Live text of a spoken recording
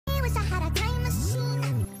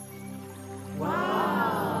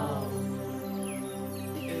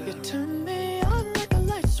Turn me on like a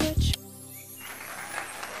light switch.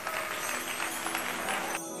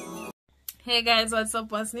 Hey guys, what's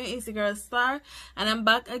up? What's new? It's your girl Star, and I'm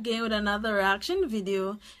back again with another reaction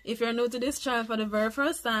video. If you're new to this channel for the very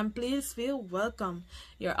first time, please feel welcome.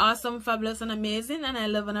 You're awesome, fabulous, and amazing, and I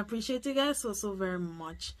love and appreciate you guys so very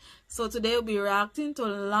much. So today we'll be reacting to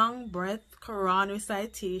Long Breath Quran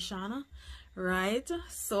Recitation. Right,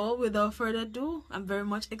 so without further ado, I'm very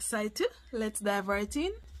much excited. Let's dive right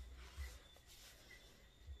in.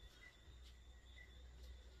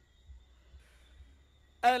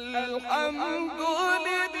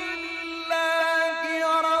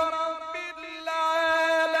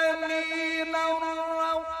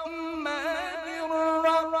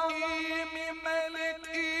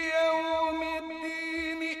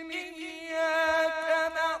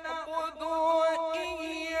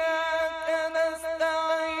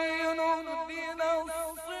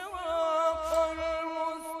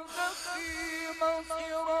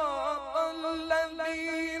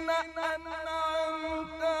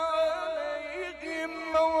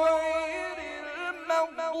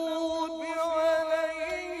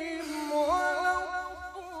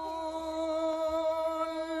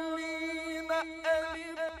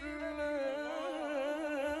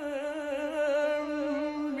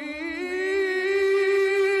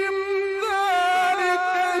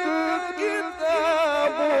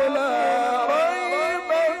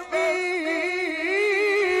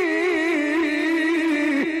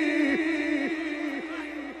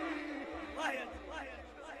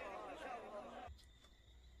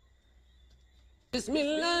 بسم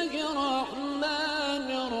الله الرحمن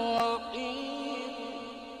الرحيم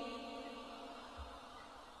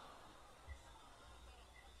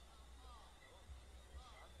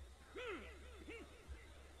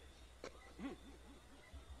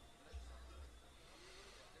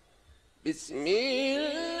بسم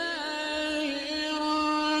الله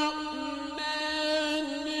الرحمن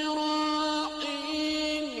الرحيم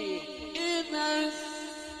إذا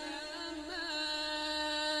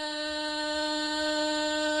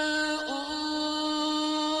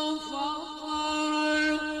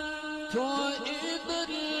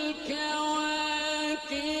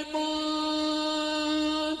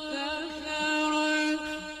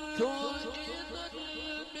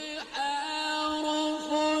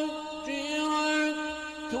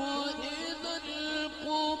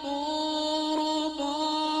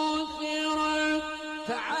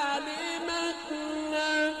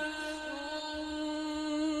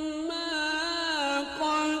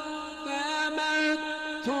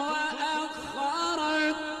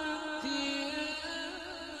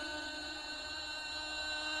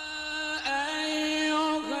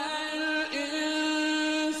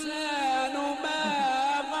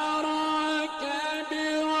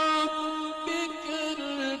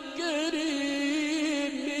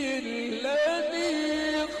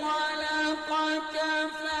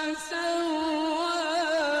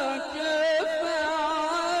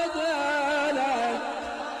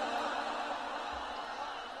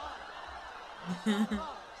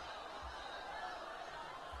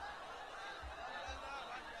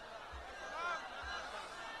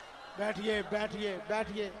बैठिए बैठिए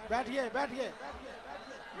बैठिए बैठिए बैठिए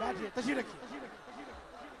बैठिए तशरीफ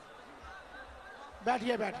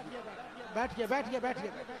रखिए बैठिए बैठिए बैठिए बैठिए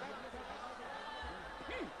बैठिए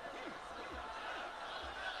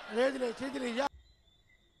ले या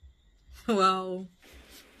Wow.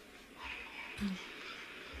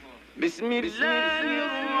 بسم الله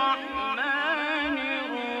الرحمن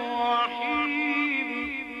الرحيم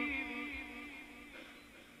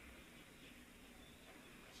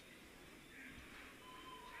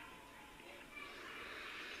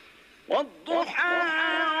والضحى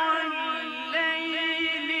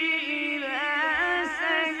والليل إذا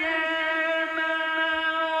سجى ما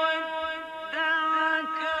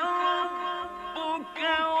ودعك ربك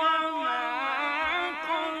وما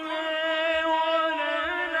قلى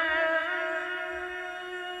وللآخرة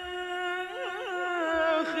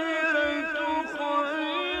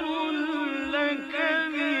خير لك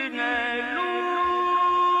من الأولى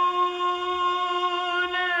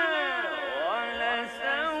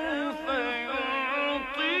ولسوف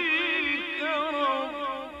يعطيك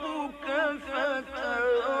ربك فترضى.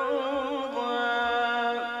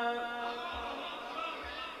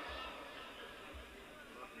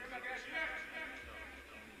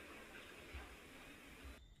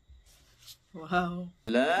 Wow.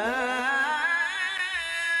 لا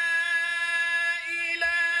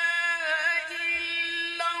إله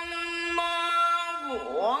إلا الله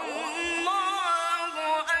والله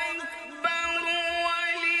أكبر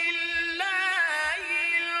ولله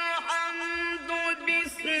الحمد.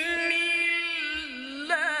 بسم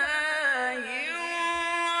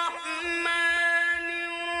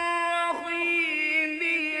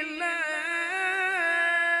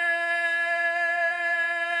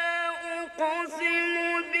أقسم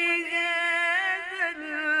بهذا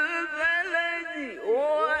البلد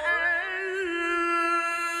وأنت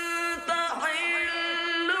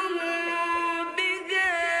حل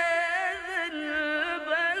بهذا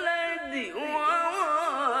البلد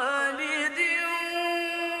ووالد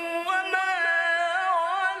وما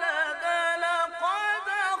ولد لقد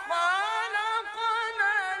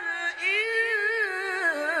خلقنا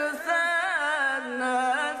الإنسان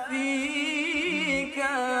في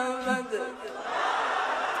كبد.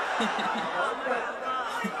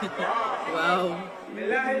 Wow.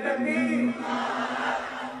 بالله التكبير.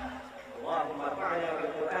 اللهم ارفعنا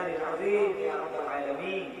بالقرآن العظيم يا رب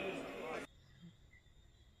العالمين.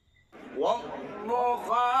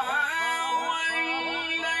 والضحى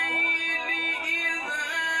والليل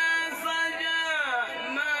إذا سجى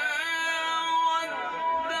ما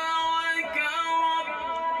ودعك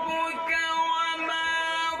ربك وما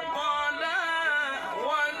قلى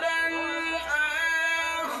وللآخرة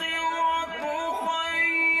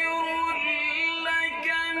خير لك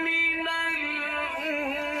من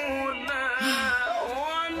الأولى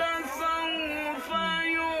ولسوف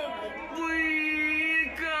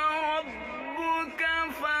يعطيك ربك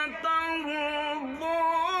فترضى.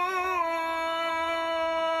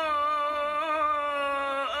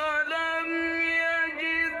 ألم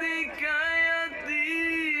يجدك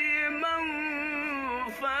يتيما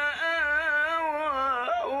فآوى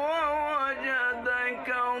ووجدك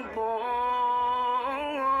ضالا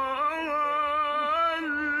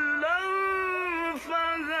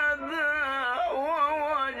فهدى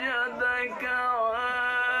ووجدك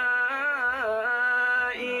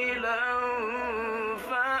عائلا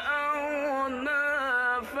فأغنى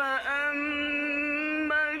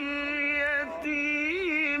فأما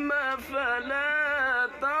اليتيم فلا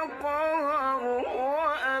تقهر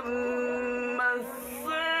وأما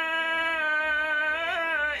السائل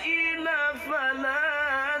فلا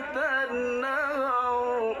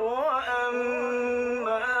تنهر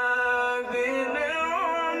وأما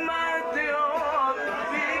بنعمة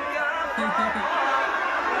ربك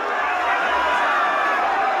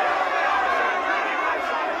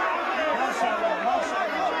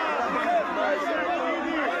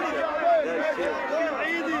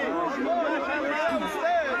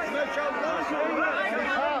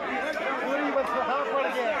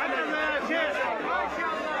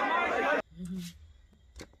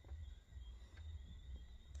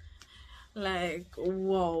Like,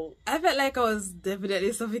 wow. I felt like I was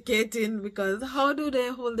definitely suffocating because how do they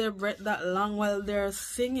hold their breath that long while they're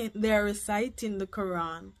singing, they're reciting the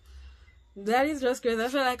Quran? That is just crazy. I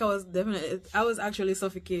felt like I was actually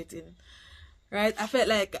suffocating. Right? I felt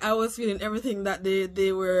like I was feeling everything that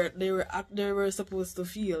they were supposed to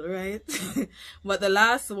feel, right? But the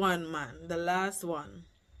last one, man, the last one,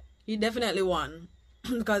 he definitely won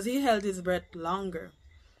because he held his breath longer.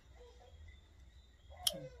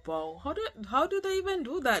 Wow, how do they even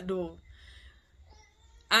do that though?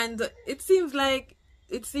 And it seems like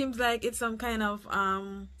it's some kind of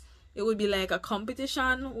it would be like a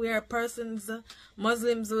competition where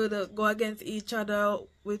Muslims would go against each other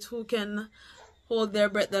with who can hold their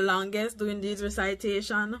breath the longest doing these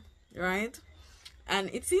recitation, right? And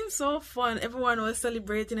it seems so fun. Everyone was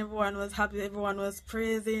celebrating, everyone was happy, everyone was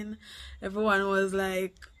praising, everyone was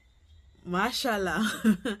like, mashallah,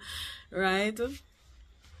 right?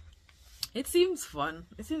 It seems fun.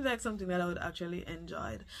 It seems like something that I would actually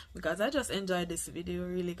enjoy because I just enjoyed this video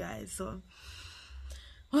really, guys. So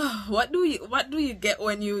what do you get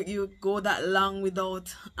when you go that long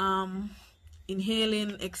without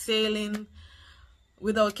inhaling, exhaling,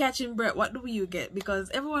 without catching breath? What do you get? Because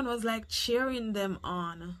everyone was like cheering them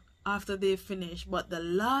on after they finished, but the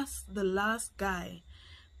last guy,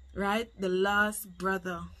 right, the last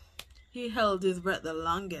brother, he held his breath the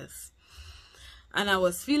longest. And I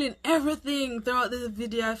was feeling everything throughout this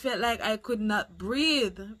video. I felt like I could not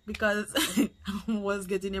breathe because I was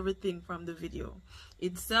getting everything from the video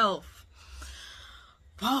itself.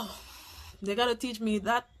 Wow. They gotta teach me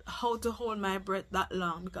that how to hold my breath that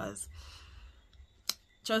long because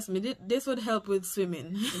trust me, this would help with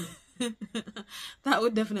swimming. That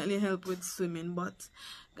would definitely help with swimming. But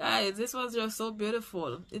guys, this was just so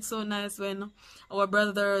beautiful. It's so nice when our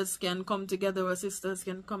brothers can come together, our sisters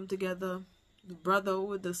can come together. The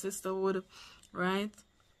brotherhood, the sisterhood, right?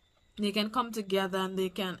 They can come together and they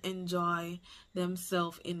can enjoy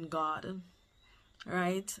themselves in God,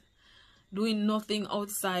 right? Doing nothing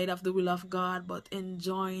outside of the will of God, but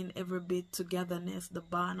enjoying every bit togetherness, the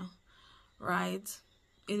bond, right?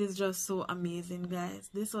 It is just so amazing,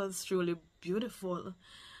 guys. This was truly beautiful.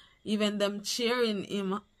 Even them cheering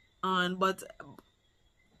him on, but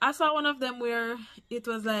I saw one of them where it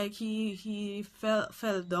was like he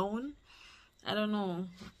fell down. I don't know.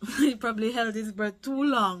 He probably held his breath too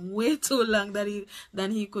long, way too long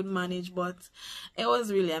than he could manage. But it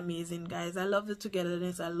was really amazing, guys. I love the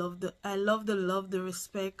togetherness. I love the love, the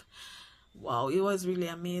respect. Wow, it was really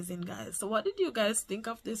amazing, guys. So what did you guys think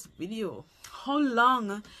of this video? How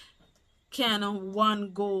long can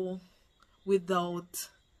one go without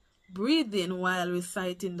breathing while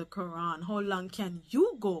reciting the Quran? How long can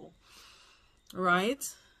you go,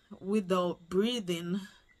 right, without breathing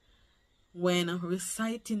when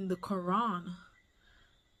reciting the Quran?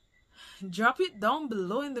 Drop it down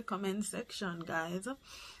below in the comment section, guys.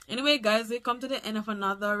 Anyway, guys, we come to the end of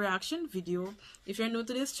another reaction video. If you're new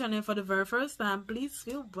to this channel for the very first time, please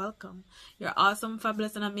feel welcome. You're awesome,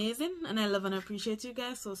 fabulous, and amazing, and I love and appreciate you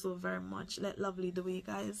guys so very much. Let love lead the way,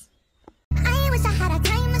 guys.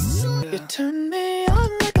 You turn me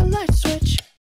on like a light switch.